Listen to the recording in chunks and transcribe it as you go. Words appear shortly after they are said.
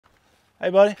Hey,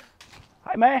 buddy.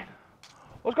 Hey, man.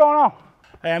 What's going on?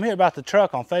 Hey, I'm here about the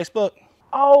truck on Facebook.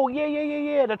 Oh,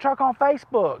 yeah. The truck on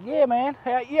Facebook. Yeah, man.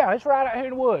 Yeah, it's right out here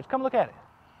in the woods. Come look at it.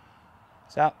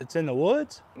 It's in the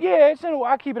woods? Yeah, it's in the woods.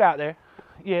 I keep it out there.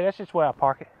 Yeah, that's just where I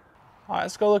park it. All right,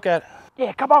 let's go look at it.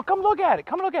 Yeah, come on. Come look at it.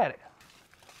 Come look at it.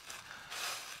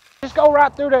 Just go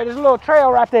right through there. There's a little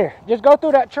trail right there. Just go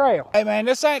through that trail. Hey, man,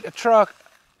 this ain't the truck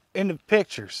in the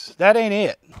pictures. That ain't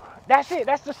it. That's it.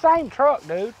 That's the same truck,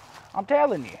 dude. I'm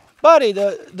telling you. Buddy,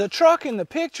 the truck in the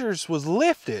pictures was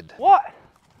lifted. What?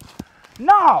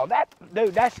 No,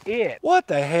 dude, that's it. What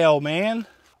the hell, man?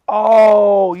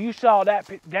 Oh, you saw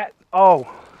that? Oh,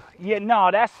 yeah,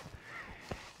 no,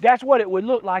 that's what it would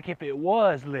look like if it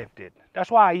was lifted.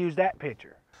 That's why I used that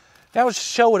picture. That was to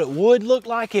show what it would look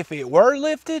like if it were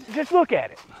lifted? Just look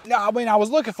at it. No, I mean, I was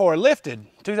looking for a lifted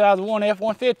 2001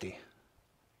 F-150.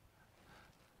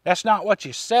 That's not what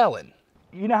you're selling.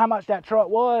 You know how much that truck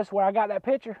was where I got that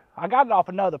picture? I got it off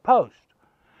another post.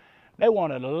 They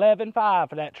wanted $11,500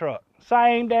 for that truck.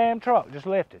 Same damn truck, just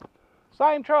lifted.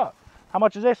 Same truck. How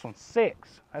much is this one? $6,000.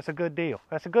 That's a good deal.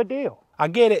 That's a good deal. I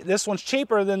get it. This one's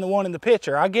cheaper than the one in the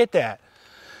picture. I get that.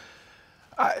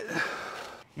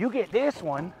 You get this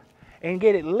one and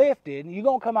get it lifted, you're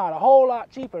going to come out a whole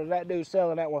lot cheaper than that dude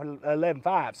selling that one for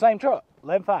 $11,500. Same truck,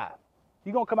 $11,500.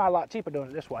 You're going to come out a lot cheaper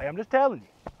doing it this way. I'm just telling you.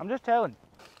 I'm just telling you.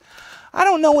 I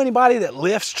don't know anybody that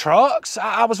lifts trucks.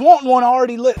 I was wanting one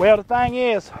already lit. Well, the thing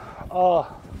is,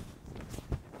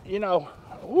 you know,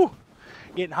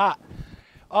 getting hot.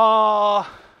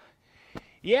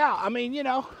 Yeah, I mean, you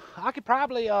know, I could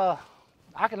probably, I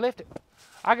can lift it.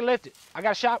 I can lift it. I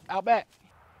got a shop out back.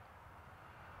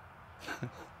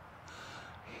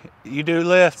 You do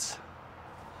lifts?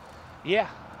 Yeah.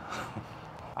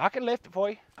 I can lift it for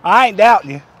you. I ain't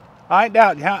doubting you. I ain't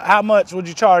doubting you. How much would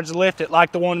you charge to lift it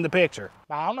like the one in the picture?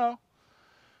 I don't know.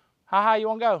 How high you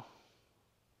want to go?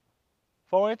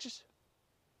 4 inches?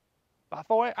 About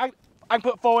 4 inches? I can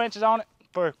put 4 inches on it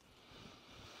for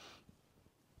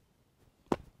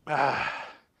 $2,500.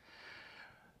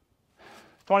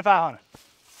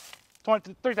 $3,000.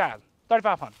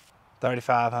 $3,500.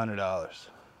 $3,500.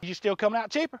 You still coming out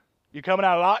cheaper? You're coming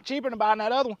out a lot cheaper than buying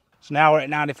that other one. So now we're at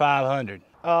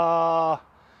 $9,500.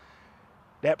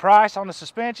 That price on the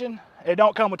suspension, it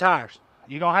don't come with tires.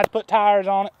 You're gonna have to put tires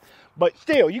on it, but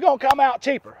still, you're gonna come out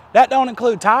cheaper. That don't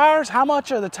include tires? How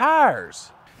much are the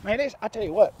tires? Man, I tell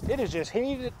you what, it has just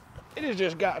heated. It has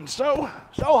just gotten so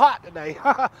hot today.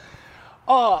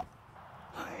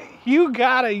 You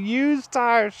got a used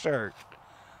tire shirt.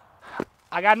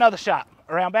 I got another shop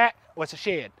around back. What's a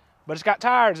shed? But it's got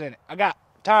tires in it. I got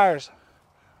tires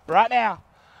right now.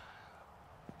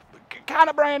 Kind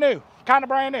of brand new. Kind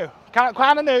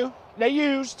of new. They're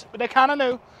used, but they're kind of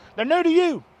new. They're new to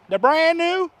you. They're brand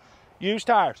new, used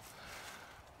tires.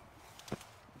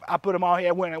 I put them on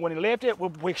here when he left it. We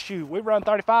run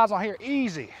 35s on here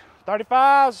easy.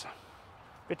 35s,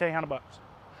 $1,500.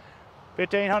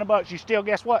 $1,500. You still,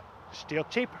 guess what? Still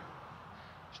cheaper.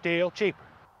 Still cheaper.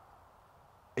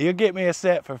 You'll get me a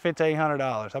set for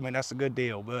 $1,500. I mean, that's a good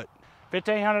deal, but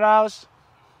 $1,500,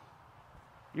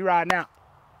 you riding out.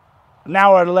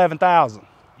 now we're at $11,000.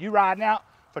 You riding out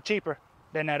for cheaper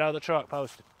than that other truck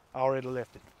posted, already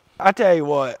lifted. I tell you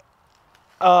what,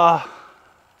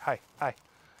 Hey,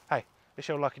 it's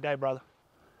your lucky day, brother.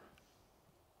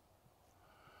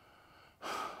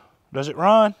 does it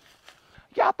run?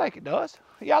 Yeah, I think it does.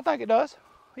 Yeah. I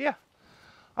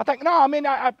think,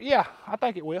 yeah, I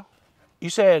think it will. You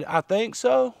said, I think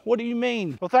so? What do you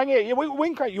mean? Well, the thing is, we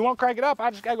can crank, you want to crank it up? I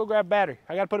just got to go grab a battery.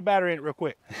 I got to put a battery in it real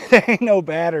quick. There ain't no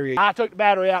battery. I took the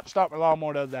battery out to start my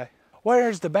lawnmower the other day.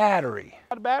 Where's the battery?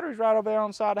 The battery's right over there on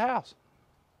the side of the house.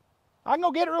 I can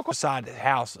go get it real quick. Beside the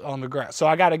house on the ground. So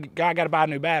I gotta buy a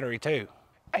new battery too.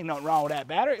 Ain't nothing wrong with that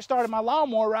battery. It started my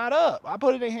lawnmower right up. I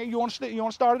put it in here. You want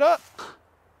to start it up?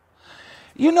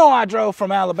 You know I drove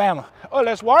from Alabama. Oh,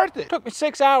 that's worth it. It took me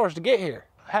 6 hours to get here.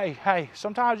 Hey,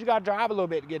 sometimes you gotta drive a little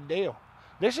bit to get a deal.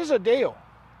 This is a deal,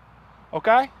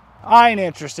 okay? I ain't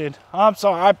interested. I'm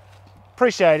sorry, I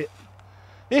appreciate it.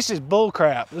 This is bull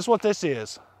crap. This is what this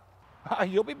is.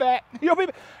 You'll be back.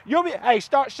 Hey,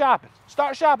 start shopping.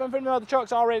 Start shopping for another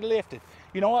truck's already lifted.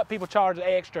 You know what? People charge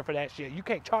extra for that shit. You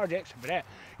can't charge extra for that.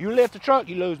 You lift a truck,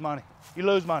 you lose money. You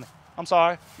lose money. I'm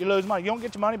sorry, you lose money. You don't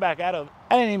get your money back out of it.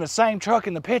 That ain't even the same truck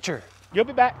in the picture. You'll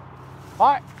be back.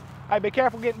 All right. Hey, be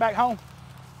careful getting back home.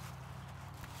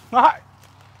 All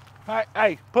right.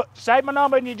 Hey, save my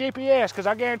number in your GPS, because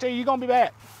I guarantee you're going to be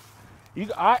back.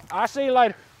 All right, I'll see you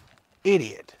later.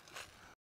 Idiot.